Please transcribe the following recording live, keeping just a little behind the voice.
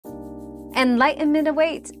Enlightenment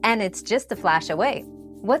awaits, and it's just a flash away.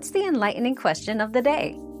 What's the enlightening question of the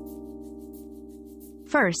day?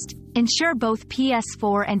 First, ensure both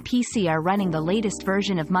PS4 and PC are running the latest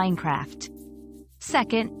version of Minecraft.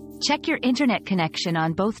 Second, check your internet connection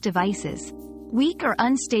on both devices. Weak or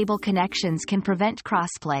unstable connections can prevent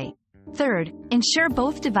crossplay. Third, ensure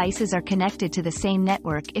both devices are connected to the same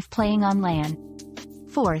network if playing on LAN.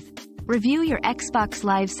 Fourth, review your Xbox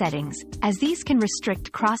Live settings, as these can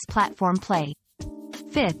restrict cross-platform play.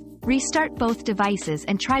 Fifth, restart both devices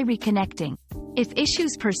and try reconnecting. If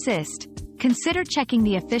issues persist, consider checking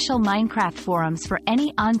the official Minecraft forums for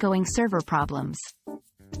any ongoing server problems.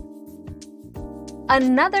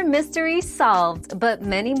 Another mystery solved, but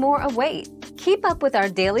many more await. Keep up with our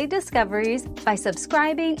daily discoveries by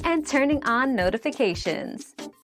subscribing and turning on notifications.